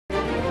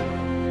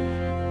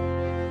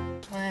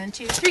1,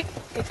 2, 3.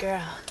 Good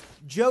girl.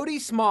 Jodie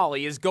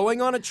Smalley is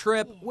going on a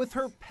trip with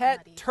her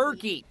pet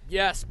turkey.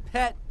 Yes,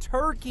 pet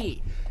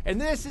turkey. And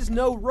this is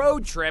no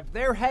road trip.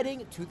 They're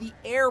heading to the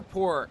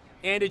airport.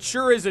 And it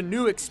sure is a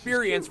new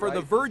experience for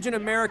the Virgin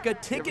America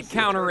ticket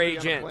counter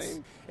agents.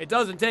 It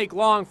doesn't take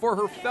long for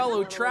her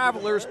fellow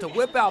travelers to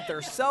whip out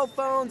their cell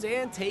phones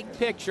and take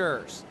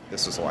pictures.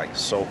 This is like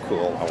so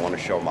cool. I want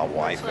to show my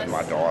wife and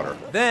my daughter.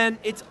 Then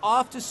it's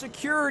off to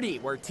security,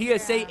 where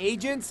TSA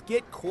agents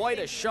get quite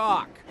a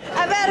shock.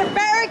 I've had a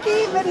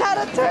parakeet, but not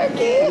a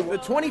turkey. The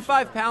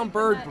 25-pound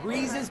bird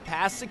breezes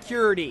past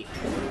security.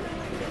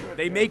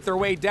 They make their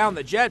way down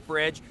the jet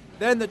bridge.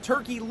 Then the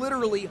turkey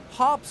literally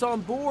hops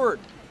on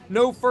board.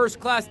 No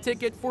first-class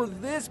ticket for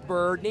this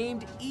bird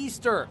named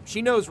Easter.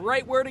 She knows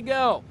right where to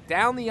go.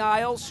 Down the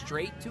aisle,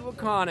 straight to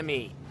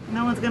economy.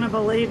 No one's gonna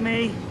believe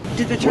me.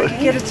 Did the turkey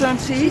get its own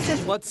seat?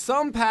 But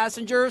some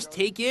passengers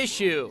take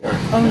issue.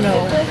 Oh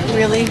no,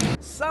 really?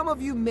 Some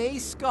of you may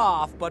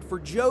scoff, but for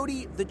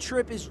Jodie, the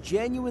trip is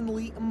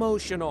genuinely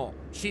emotional.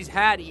 She's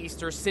had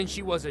Easter since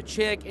she was a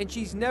chick, and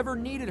she's never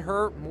needed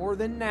her more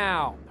than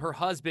now. Her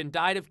husband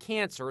died of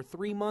cancer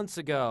 3 months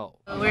ago.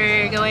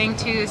 We're going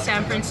to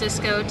San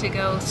Francisco to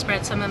go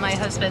spread some of my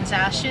husband's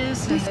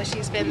ashes. And so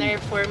she's been there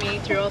for me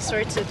through all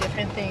sorts of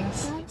different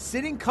things.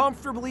 Sitting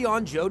comfortably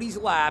on Jodie's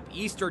lap,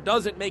 Easter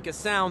doesn't make a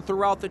sound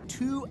throughout the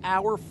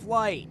 2-hour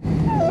flight.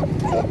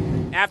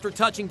 After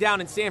touching down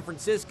in San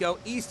Francisco,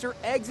 Easter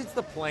exits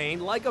the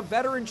plane like a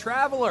veteran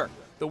traveler.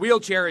 The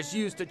wheelchair is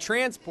used to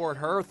transport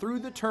her through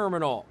the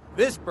terminal.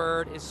 This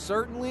bird is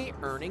certainly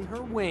earning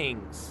her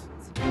wings.